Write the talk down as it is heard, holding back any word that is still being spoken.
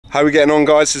How are we getting on,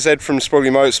 guys? It's Ed from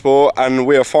Sprogley Motorsport, and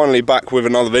we are finally back with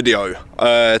another video.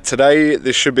 Today,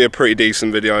 this should be a pretty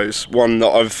decent video. It's one that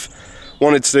I've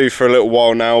wanted to do for a little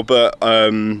while now, but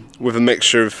with a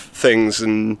mixture of things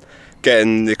and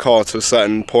getting the car to a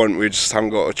certain point, we just haven't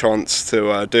got a chance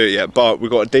to do it yet. But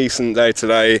we've got a decent day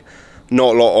today,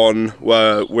 not a lot on.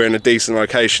 We're in a decent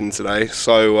location today,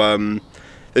 so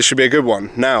this should be a good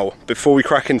one. Now, before we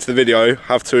crack into the video, I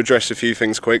have to address a few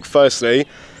things quick. Firstly,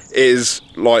 it is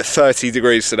like 30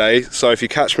 degrees today, so if you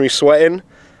catch me sweating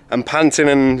and panting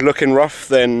and looking rough,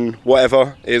 then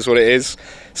whatever, it is what it is.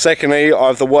 Secondly, I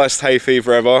have the worst hay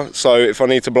fever ever, so if I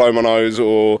need to blow my nose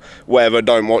or whatever,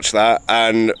 don't watch that.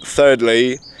 And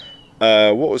thirdly,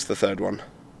 what was the third one?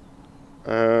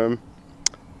 Oh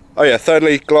yeah,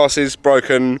 thirdly, glasses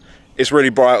broken. It's really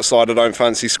bright outside, I don't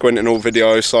fancy squinting all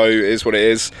video, so it is what it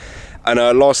is. And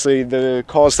lastly, the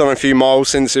car's done a few miles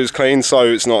since it was clean, so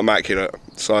it's not immaculate.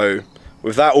 So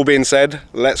with that all being said,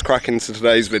 let's crack into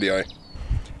today's video.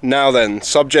 Now then,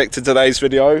 subject to today's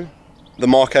video, the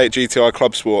Mk8 GTI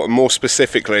Clubsport, and more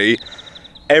specifically,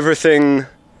 everything,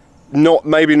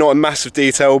 maybe not in massive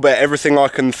detail, but everything I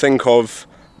can think of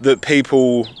that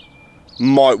people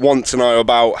might want to know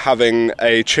about having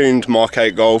a tuned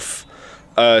Mk8 Golf,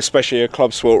 especially a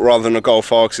Clubsport rather than a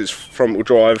Golf R, because it's front wheel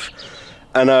drive.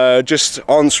 And just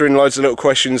answering loads of little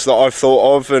questions that I've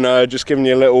thought of, and just giving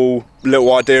you a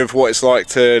little idea of what it's like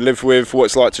to live with, what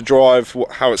it's like to drive,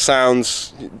 how it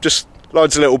sounds, just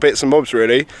loads of little bits and bobs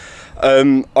really.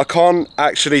 I can't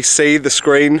actually see the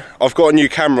screen. I've got a new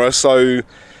camera, so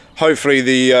hopefully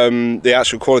the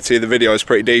actual quality of the video is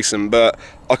pretty decent, but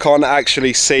I can't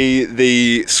actually see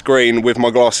the screen with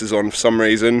my glasses on for some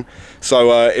reason.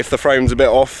 So if the frame's a bit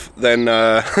off, then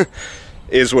it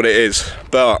is what it is.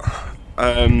 But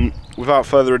without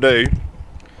further ado,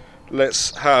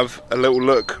 let's have a little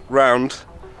look round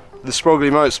the Sprogley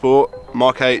Motorsport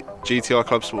Mk8 GTI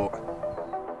Clubsport.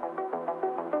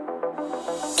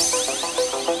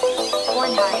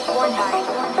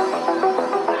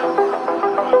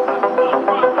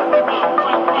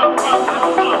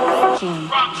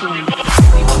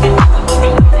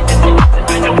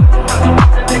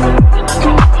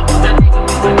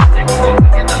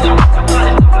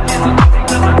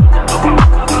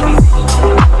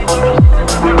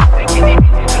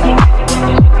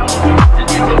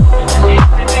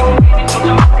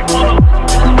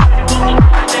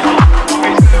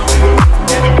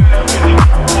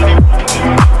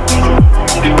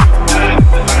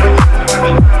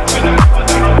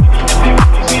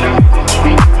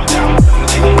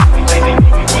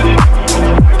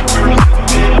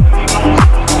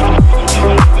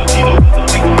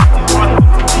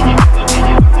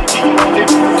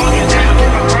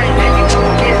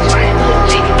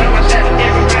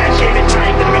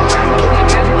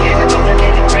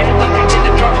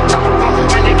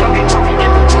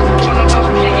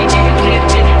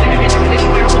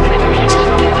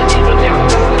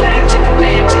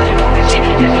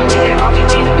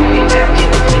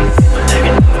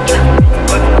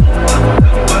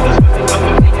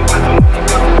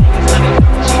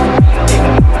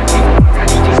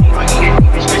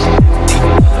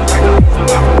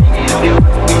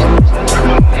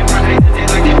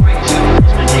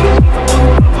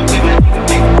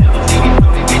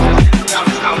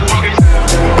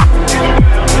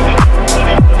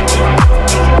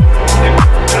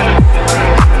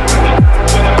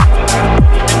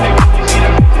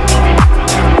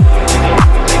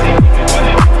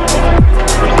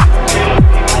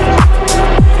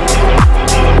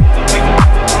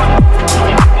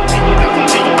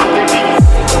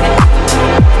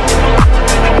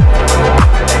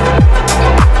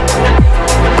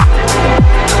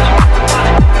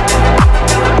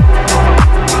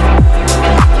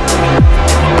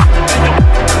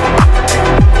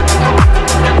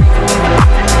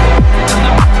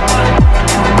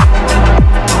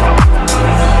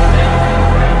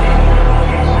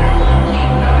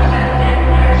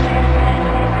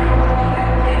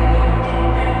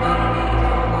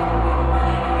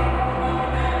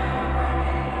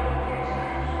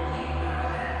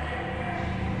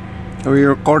 Are we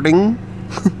recording?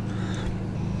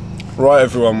 Right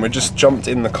everyone, we just jumped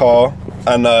in the car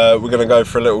and we're going to go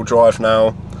for a little drive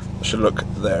now. I should look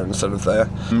there instead of there.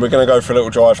 We're going to go for a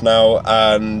little drive now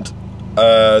and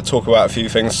talk about a few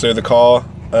things through the car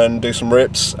and do some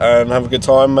rips and have a good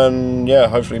time, and yeah,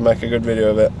 hopefully make a good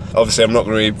video of it. Obviously I'm not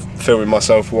going to be filming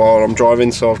myself while I'm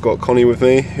driving, so I've got Connie with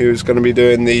me who's going to be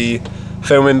doing the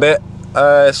filming bit.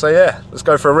 So yeah, let's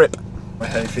go for a rip. My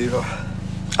hay fever.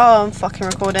 Oh, I'm fucking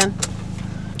recording.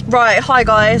 Right, hi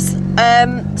guys.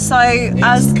 So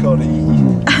as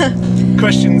Connie.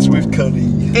 Questions with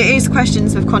Connie. It is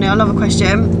questions with Connie. I love a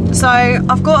question. So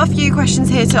I've got a few questions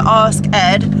here to ask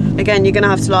Ed. Again, you're gonna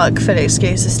have to like fully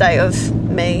excuse the state of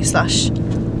me /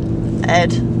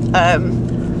 Ed,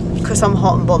 because I'm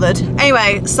hot and bothered.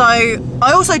 Anyway, so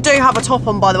I also do have a top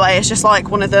on, by the way. It's just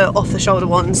like one of the off-the-shoulder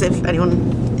ones, if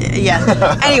anyone.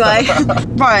 Yeah. Anyway,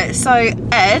 right. So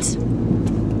Ed,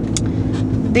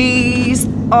 these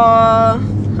are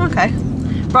okay.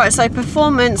 Right. So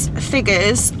performance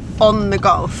figures on the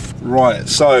Golf. Right,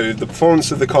 so the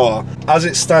performance of the car, as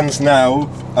it stands now,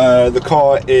 the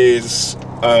car is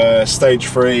stage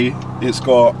 3. It's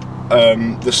got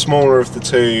the smaller of the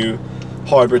two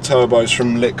hybrid turbos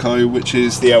from Littco, which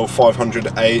is the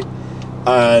L500-8,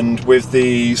 and with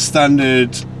the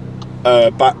standard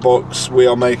back box, we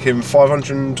are making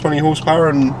 520 horsepower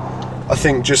and I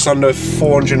think just under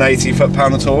 480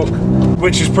 foot-pound of torque,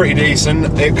 which is pretty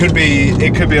decent. It could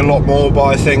be a lot more, but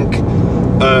I think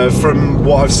from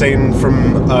what I've seen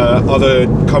from other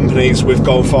companies with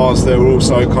Golf Rs, they're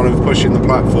also kind of pushing the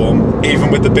platform. Even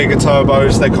with the bigger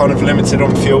turbos, they're kind of limited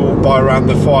on fuel by around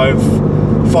the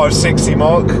 560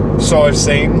 mark, so I've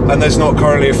seen, and there's not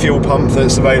currently a fuel pump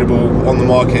that's available on the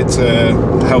market to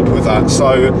help with that.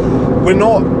 So we're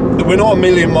not a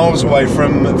million miles away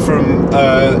from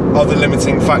other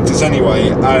limiting factors anyway.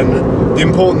 And the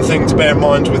important thing to bear in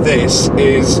mind with this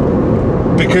is,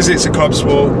 because it's a club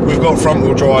sport, we've got front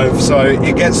wheel drive, so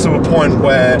it gets to a point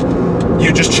where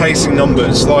you're just chasing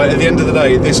numbers. Like, at the end of the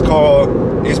day, this car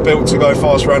is built to go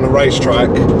fast around a racetrack,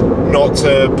 not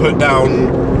to put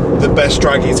down the best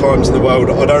draggy times in the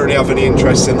world. I don't really have any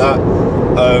interest in that.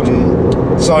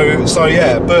 So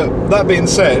yeah, but that being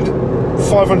said,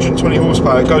 520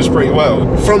 horsepower goes pretty well.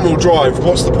 Front wheel drive,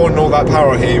 what's the point in all that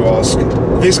power here, you ask?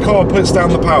 This car puts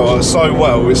down the power so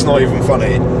well, it's not even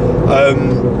funny.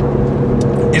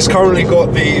 It's currently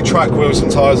got the track wheels and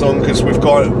tyres on because we've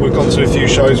gone to a few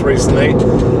shows recently.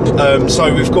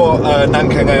 So we've got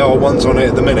Nankang AR1s on it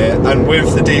at the minute, and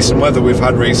with the decent weather we've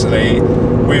had recently,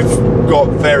 we've got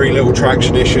very little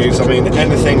traction issues. I mean,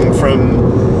 anything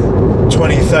from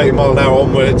 20-30 mile an hour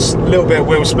onwards, a little bit of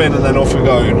wheel spin and then off we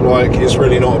go. Like, it's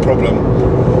really not a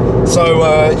problem. So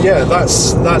yeah,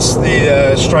 that's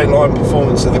the straight line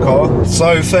performance of the car.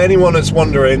 So for anyone that's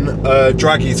wondering,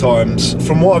 draggy times,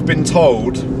 from what I've been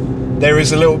told, there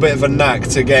is a little bit of a knack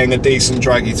to getting a decent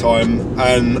draggy time,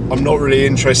 and I'm not really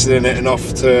interested in it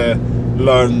enough to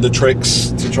learn the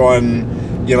tricks to try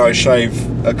and, you know,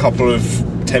 shave a couple of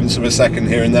tenths of a second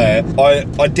here and there.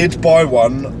 I did buy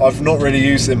one. I've not really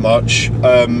used it much,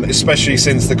 especially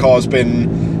since the car's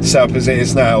been set up as it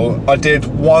is now. I did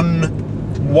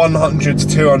 100 to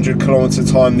 200 kilometer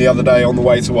time the other day on the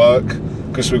way to work,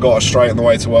 because we got a straight on the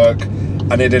way to work,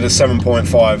 and it did a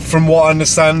 7.5. From what I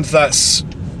understand, that's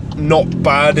not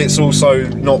bad. It's also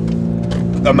not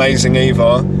amazing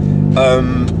either.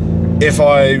 If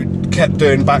I kept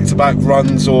doing back-to-back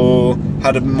runs or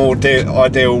had a more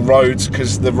ideal road,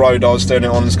 because the road I was doing it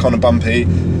on is kind of bumpy,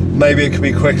 maybe it could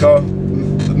be quicker,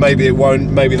 maybe it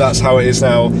won't, maybe that's how it is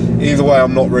now. Either way,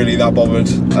 I'm not really that bothered,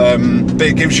 but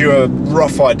it gives you a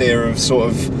rough idea of sort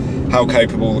of how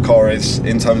capable the car is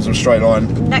in terms of straight line.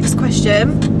 Next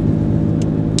question,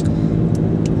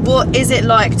 what is it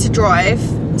like to drive?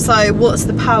 So what's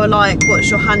the power like, what's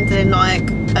your handling like,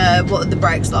 what are the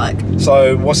brakes like?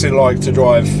 So what's it like to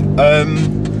drive?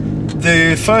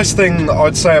 The first thing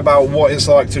I'd say about what it's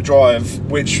like to drive,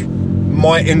 which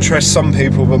might interest some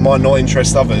people but might not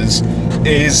interest others,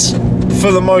 is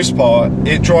for the most part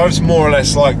it drives more or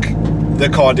less like the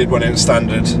car did when it was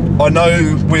standard. I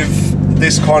know with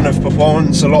this kind of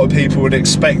performance, a lot of people would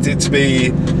expect it to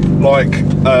be like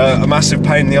a massive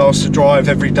pain in the arse to drive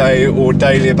every day or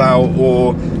daily about,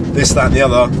 or this, that and the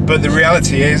other, but the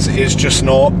reality is it's just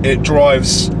not. It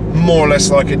drives more or less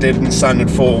like it did in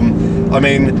standard form. I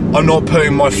mean, I'm not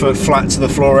putting my foot flat to the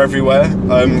floor everywhere,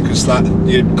 because that,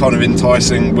 you're kind of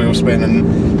enticing wheel spin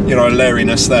and, you know,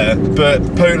 lairiness there. But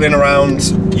pootling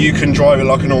around, you can drive it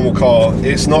like a normal car.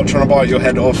 It's not trying to bite your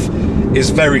head off. It's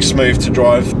very smooth to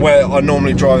drive, where I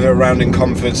normally drive it around in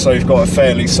comfort, so you've got a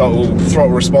fairly subtle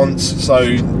throttle response, so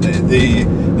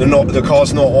the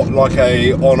car's not like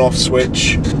a on-off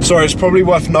switch. Sorry, it's probably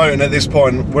worth noting at this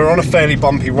point, we're on a fairly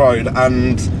bumpy road,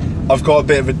 and I've got a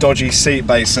bit of a dodgy seat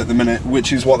base at the minute,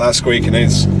 which is what that squeaking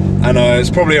is. And it's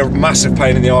probably a massive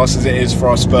pain in the arse as it is for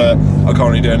us, but I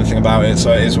can't really do anything about it,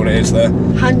 so it is what it is there.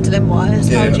 Handling wise,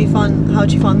 yeah. How do you find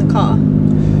the car?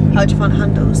 How do you find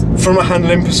handles? From a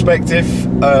handling perspective,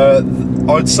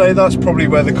 I'd say that's probably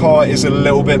where the car is a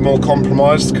little bit more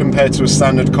compromised compared to a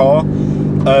standard car.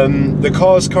 The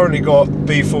car's currently got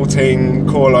B14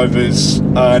 coilovers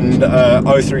and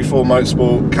 034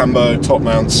 Motorsport Camber top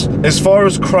mounts. As far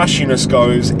as crashiness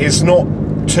goes, it's not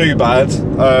too bad.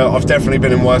 I've definitely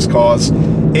been in worse cars.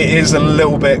 It is a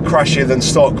little bit crashier than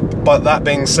stock, but that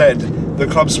being said, the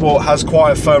Clubsport has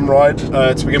quite a firm ride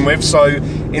to begin with, so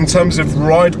in terms of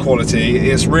ride quality,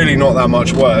 it's really not that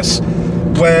much worse.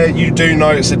 Where you do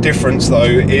notice a difference though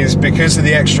is because of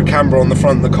the extra camber on the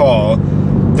front of the car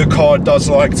does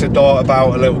like to dart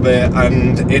about a little bit,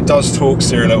 and it does torque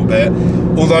steer a little bit.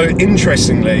 Although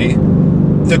interestingly,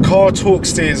 the car torque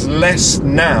steers less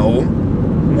now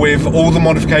with all the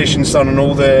modifications done and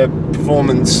all the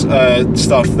performance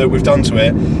stuff that we've done to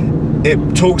it.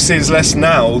 It torque steers less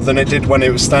now than it did when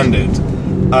it was standard,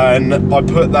 and I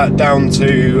put that down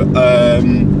to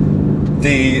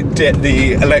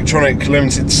the electronic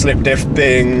limited slip diff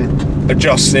being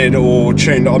adjusted or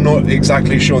tuned. I'm not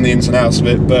exactly sure on the ins and outs of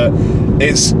it, but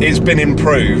it's been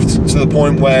improved to the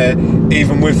point where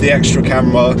even with the extra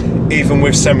camera, even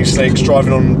with semi-slicks,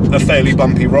 driving on a fairly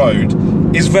bumpy road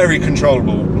is very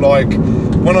controllable. Like,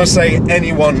 when I say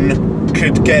anyone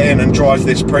could get in and drive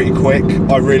this pretty quick,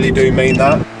 I really do mean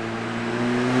that.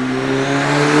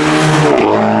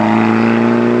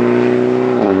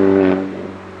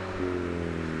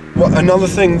 Well, another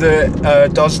thing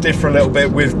that does differ a little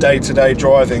bit with day-to-day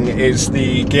driving is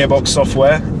the gearbox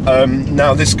software.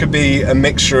 Now this could be a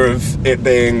mixture of it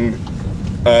being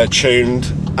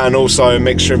tuned and also a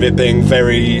mixture of it being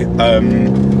very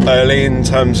early in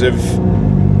terms of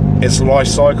its life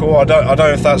cycle. I don't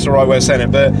know if that's the right way of saying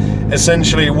it, but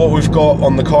essentially what we've got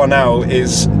on the car now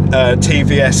is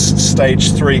TVS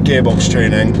stage 3 gearbox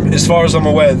tuning. As far as I'm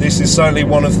aware, this is certainly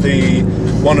one of the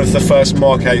first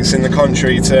Mk8s in the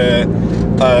country to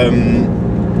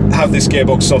have this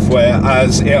gearbox software,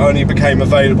 as it only became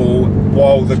available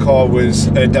while the car was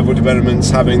Devil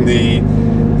Developments having the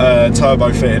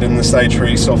turbo fitted in the stage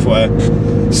 3 software.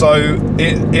 So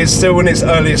it's still in its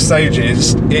earliest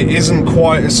stages. It isn't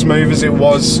quite as smooth as it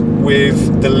was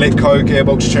with the Littco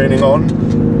gearbox tuning on,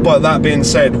 but that being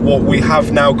said, what we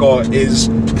have now got is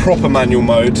proper manual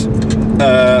mode,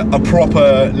 a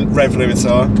proper rev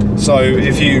limiter. So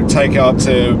if you take it up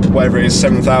to whatever it is,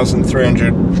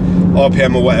 7,300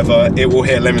 RPM or whatever, it will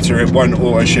hit limiter. It won't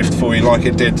auto shift for you like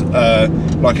it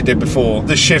did before.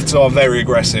 The shifts are very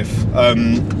aggressive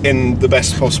in the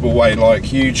best possible way.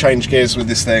 Like, you change gears with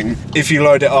this thing, if you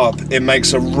load it up, it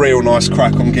makes a real nice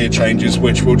crack on gear changes,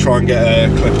 which we'll try and get a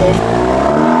clip of.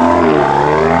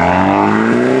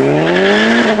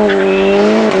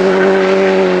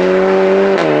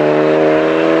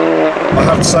 I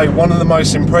have to say, one of the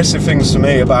most impressive things to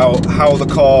me about how the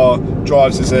car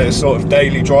drives as a sort of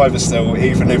daily driver still,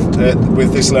 even if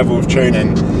with this level of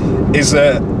tuning, is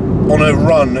that on a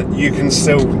run you can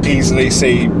still easily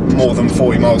see more than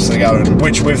 40 miles to the gallon,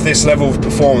 which with this level of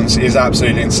performance is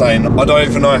absolutely insane. I don't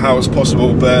even know how it's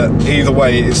possible, but either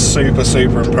way it's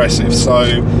super impressive. So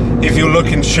if you're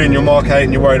looking to tune your Mk8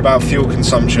 and you're worried about fuel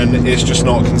consumption, it's just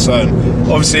not a concern.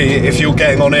 Obviously if you're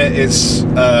getting on it, it's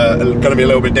going to be a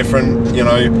little bit different. You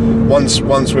know, once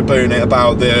we're booting it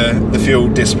about, the fuel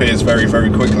disappears very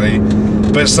quickly.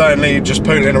 But certainly just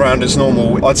pulling around as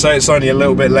normal, I'd say it's only a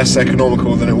little bit less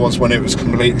economical than it was when it was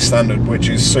completely standard, which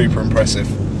is super impressive.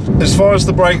 As far as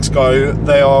the brakes go,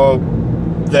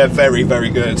 they're very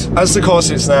good. As the car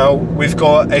sits now, we've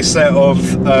got a set of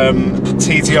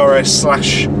TTRS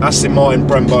 / Aston Martin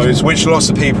Brembos, which lots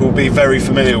of people will be very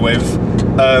familiar with.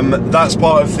 That's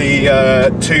part of the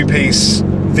two-piece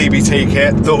VBT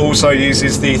kit that also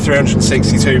uses the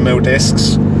 362mm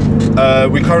discs.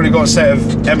 We currently got a set of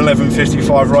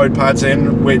M1155 road pads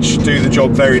in, which do the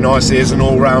job very nicely as an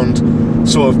all-round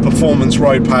sort of performance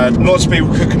road pad. Lots of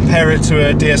people could compare it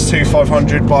to a DS2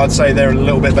 500, but I'd say they're a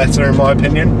little bit better in my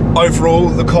opinion. Overall,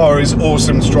 the car is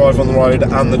awesome to drive on the road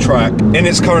and the track. In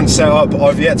its current setup,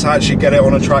 I've yet to actually get it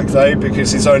on a track day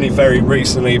because it's only very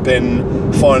recently been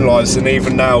finalised, and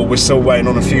even now we're still waiting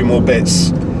on a few more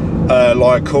bits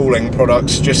like cooling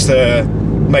products just to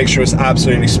make sure it's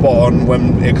absolutely spot on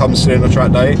when it comes to doing a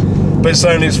track day. But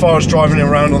certainly as far as driving it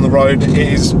around on the road, it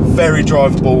is very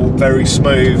drivable, very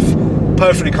smooth,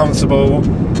 perfectly comfortable.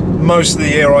 Most of the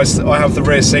year I have the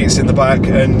rear seats in the back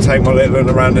and take my little one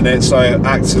around in it, so it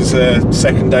acts as a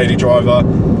second daily driver.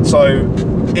 So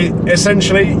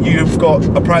essentially you've got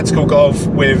a practical Golf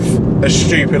with a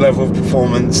stupid level of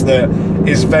performance that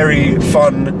is very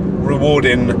fun,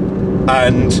 rewarding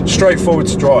and straightforward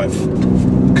to drive.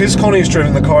 Because Connie's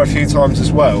driven the car a few times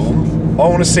as well, I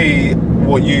want to see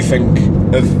what you think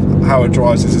of how it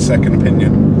drives as a second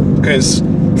opinion, because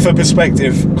for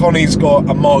perspective, Connie's got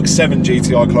a Mark 7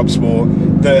 GTI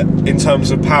Clubsport that in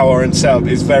terms of power and setup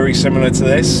is very similar to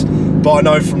this, but I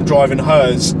know from driving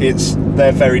hers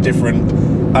they're very different,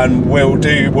 and we'll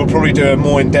probably do a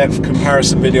more in-depth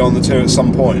comparison video on the two at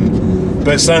some point.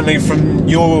 But certainly from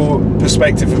your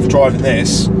perspective of driving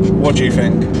this, what do you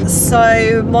think?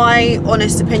 So my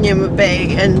honest opinion would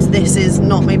be, and this is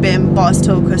not me being biased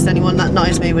at all, because anyone that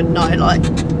knows me would know, like,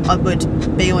 I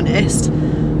would be honest,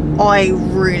 I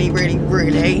really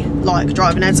like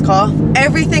driving Ed's car.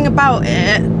 Everything about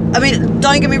it, I mean,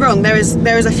 don't get me wrong, there is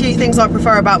a few things I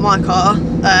prefer about my car,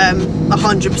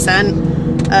 100%.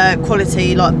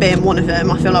 Quality, like, being one of them.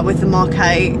 I feel like with the Mark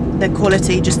 8, the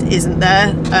quality just isn't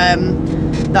there.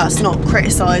 That's not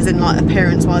criticising, like,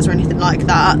 appearance wise or anything like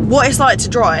that. What it's like to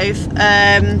drive,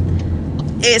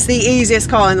 it's the easiest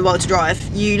car in the world to drive.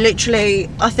 You literally,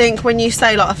 I think when you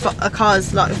say like a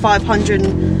car's like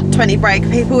 520 brake,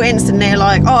 people instantly are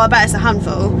like, oh, I bet it's a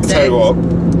handful. Tell you what,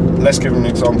 let's give an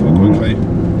example quickly.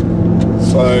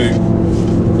 So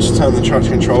just turn the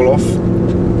traction control off.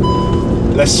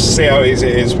 Let's see how easy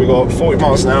it is. We've got 40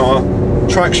 miles an hour,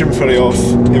 traction fully off.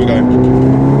 Here we go.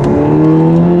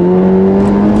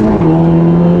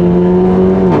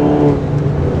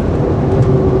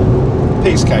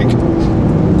 Piece cake.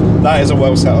 That is a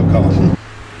well set up car.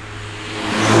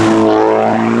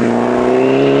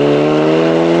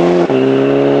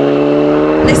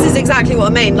 This is exactly what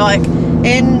I mean. Like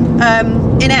in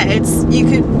Ed's, you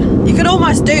could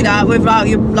almost do that without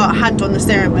your like hand on the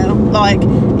steering wheel. Like,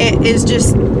 it is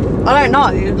just, I don't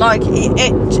know, like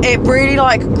it really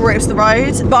like grips the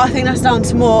road. But I think that's down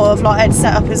to more of like Ed's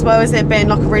setup, as well as it being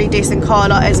like a really decent car.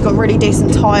 Like, it's got really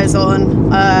decent tyres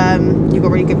on, you've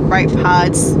got really good brake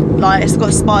pads, like it's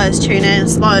got Spires tuning.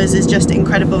 Spires is just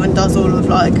incredible and does all of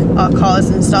like our cars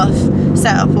and stuff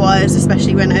setup wise,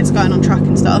 especially when Ed's going on track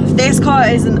and stuff. This car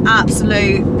is an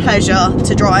absolute pleasure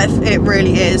to drive. It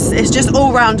really is. It's just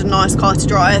all round a nice car to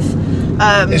drive.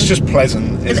 It's just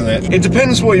pleasant, isn't it? It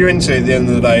depends what you're into at the end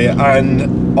of the day,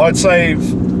 and I'd say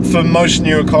for most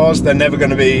newer cars, they're never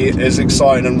going to be as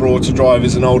exciting and raw to drive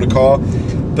as an older car.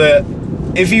 But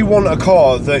if you want a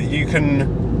car that you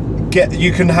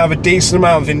can have a decent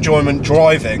amount of enjoyment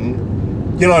driving,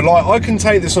 you know, like, I can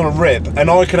take this on a rip and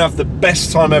I can have the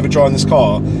best time ever driving this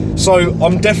car. So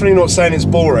I'm definitely not saying it's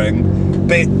boring,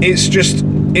 but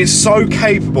it's so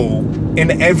capable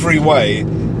in every way.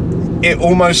 It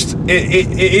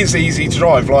is easy to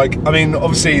drive. Like, I mean,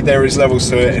 obviously there is levels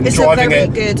to it, and it's driving a very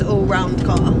good all-round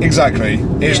car. Exactly.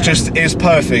 It's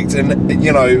perfect, and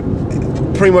you know,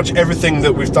 pretty much everything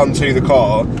that we've done to the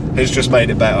car has just made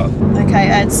it better. Okay,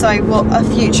 Ed, so what are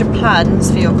future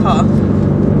plans for your car?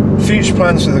 Future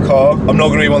plans for the car, I'm not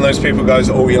going to be one of those people who goes,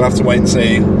 oh, you'll have to wait and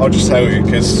see. I'll just tell you,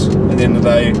 because at the end of the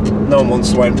day, no one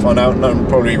wants to wait and find out. No one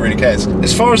probably really cares.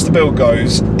 As far as the build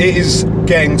goes, it is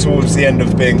getting towards the end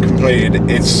of being completed.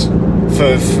 It's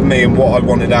for me and what I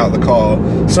wanted out of the car.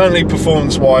 Certainly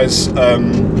performance-wise,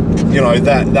 you know,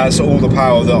 that's all the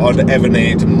power that I'd ever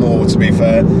need, and more, to be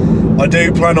fair. I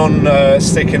do plan on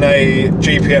sticking a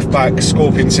GPF back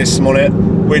Scorpion system on it,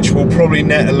 which will probably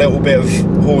net a little bit of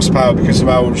horsepower because of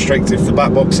how restrictive the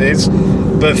back box is.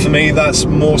 But for me, that's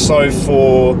more so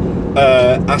for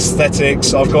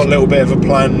aesthetics. I've got a little bit of a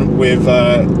plan with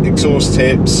exhaust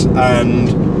tips, and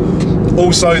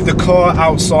also the car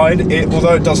outside,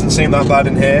 although it doesn't seem that bad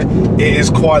in here, it is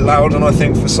quite loud, and I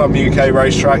think for some UK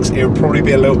racetracks it will probably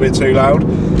be a little bit too loud.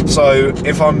 So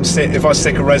if I stick a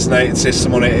resonated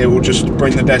system on it, it will just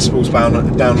bring the decibels down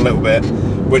a little bit,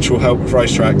 which will help with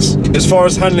racetracks. As far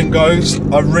as handling goes,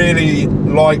 I really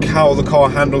like how the car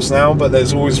handles now, but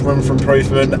there's always room for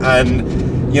improvement,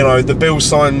 and you know, the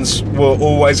Bilsteins were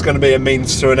always going to be a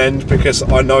means to an end, because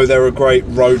I know they're a great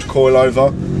road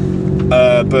coilover.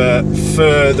 But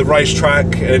for the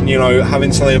racetrack and, you know,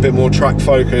 having something a bit more track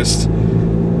focused,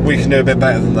 we can do a bit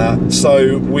better than that.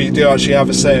 So we do actually have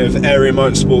a set of Area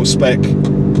Motorsport spec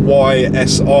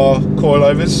YSR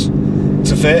coilovers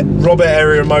to fit. Robert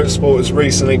Area Motorsport has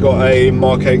recently got a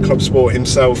Mark 8 Clubsport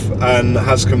himself, and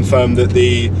has confirmed that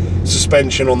the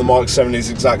suspension on the Mark 7 is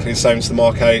exactly the same as the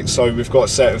Mark 8. So we've got a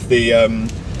set of the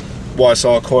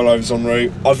YSR coilovers en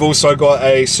route. I've also got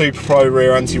a Super Pro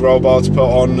rear anti-roll bar to put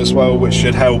on as well, which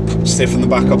should help stiffen the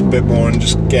back up a bit more and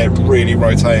just get it really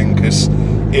rotating, because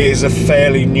it is a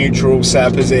fairly neutral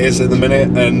setup as it is at the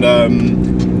minute,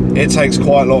 and it takes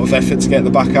quite a lot of effort to get the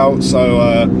back out,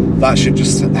 so that should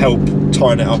just help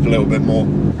tighten it up a little bit more.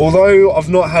 Although I've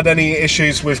not had any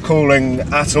issues with cooling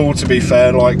at all, to be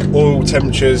fair, like oil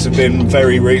temperatures have been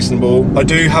very reasonable. I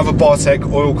do have a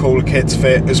Bartec oil cooler kit to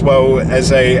fit, as well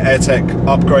as a Airtec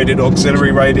upgraded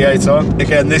auxiliary radiator.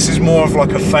 Again, this is more of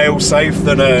like a fail-safe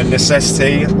than a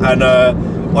necessity, and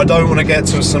I don't want to get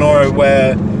to a scenario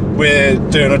where we're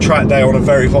doing a track day on a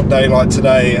very hot day like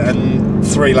today and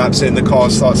 3 laps in the car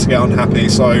starts to get unhappy,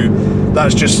 so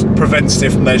that's just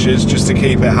preventative measures just to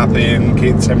keep it happy and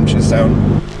keep the temperatures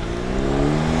down.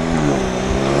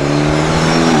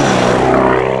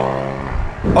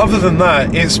 Other than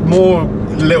that, it's more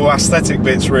little aesthetic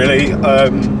bits really.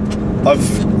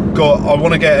 I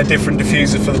want to get a different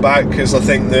diffuser for the back because I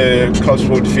think the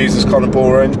Clubsport diffuser is kind of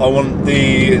boring. I want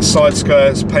the side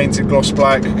skirts painted gloss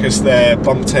black because they're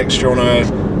bump texture on a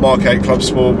Mk8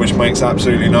 Clubsport, which makes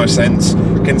absolutely no sense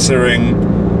considering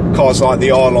cars like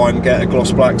the R-Line get a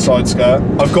gloss black side skirt.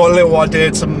 I've got a little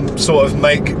idea to sort of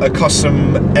make a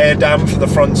custom air dam for the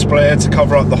front splitter to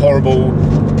cover up the horrible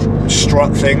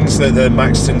strut things that the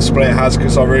Maxton split has,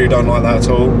 because I really don't like that at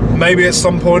all. Maybe at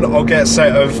some point I'll get a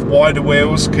set of wider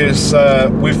wheels, because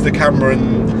with the camera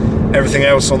and everything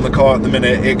else on the car at the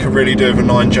minute, it could really do with a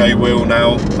 9J wheel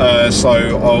now, so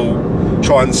I'll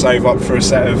try and save up for a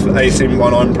set of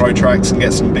 1819 Pro tracks and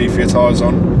get some beefier tyres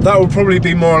on. That will probably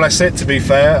be more or less it, to be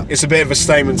fair. It's a bit of a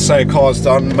statement to say a car's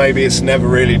done. Maybe it's never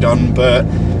really done, but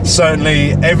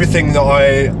certainly everything that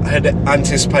I had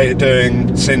anticipated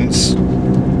doing since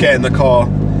getting the car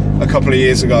a couple of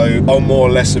years ago, I more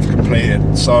or less have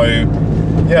completed. So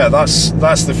yeah, that's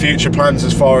the future plans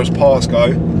as far as parts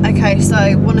go. Okay,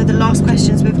 so one of the last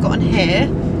questions we've got on here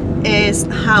is,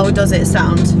 how does it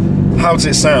sound? How does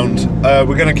it sound?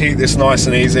 We're going to keep this nice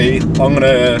and easy. I'm going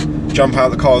to jump out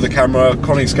the car with the camera,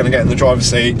 Connie's going to get in the driver's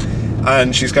seat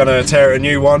and she's going to tear a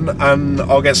new one, and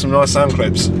I'll get some nice sound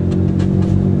clips.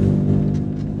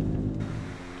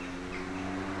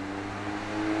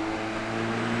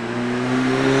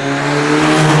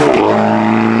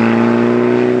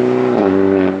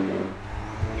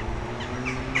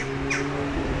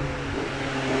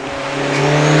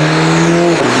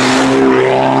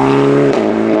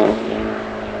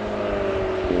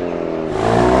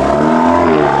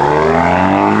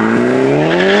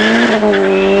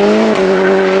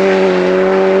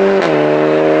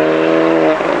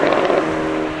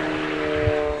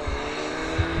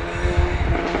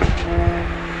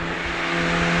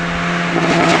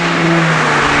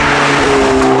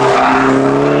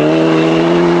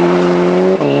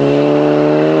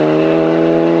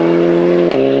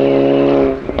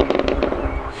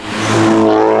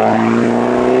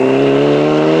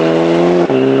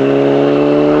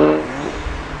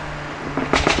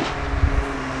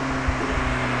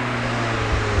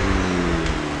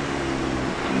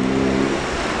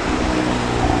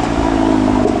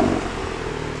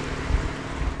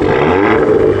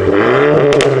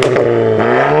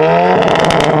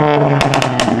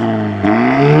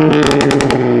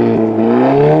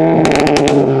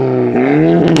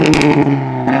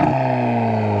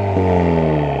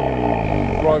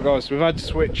 We've had to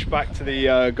switch back to the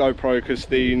GoPro because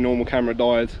the normal camera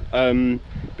died, but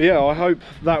yeah, I hope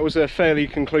that was a fairly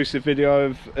conclusive video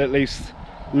of at least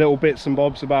little bits and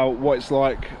bobs about what it's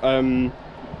like driving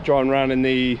around in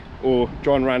a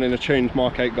tuned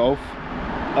Mk8 Golf.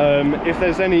 If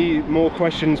there's any more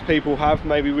questions people have,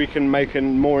 maybe we can make a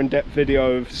more in-depth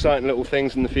video of certain little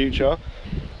things in the future.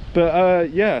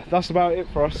 But yeah, that's about it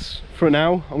for us for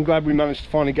now. I'm glad we managed to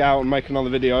finally get out and make another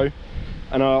video,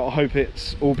 and I hope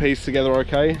it's all pieced together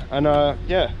okay. And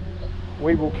yeah,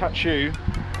 we will catch you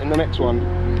in the next one.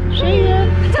 See ya!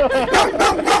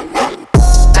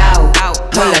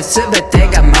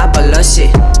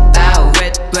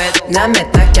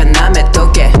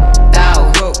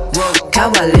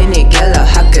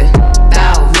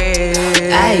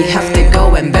 I have to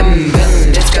go and bim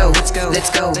bim. Let's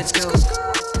go.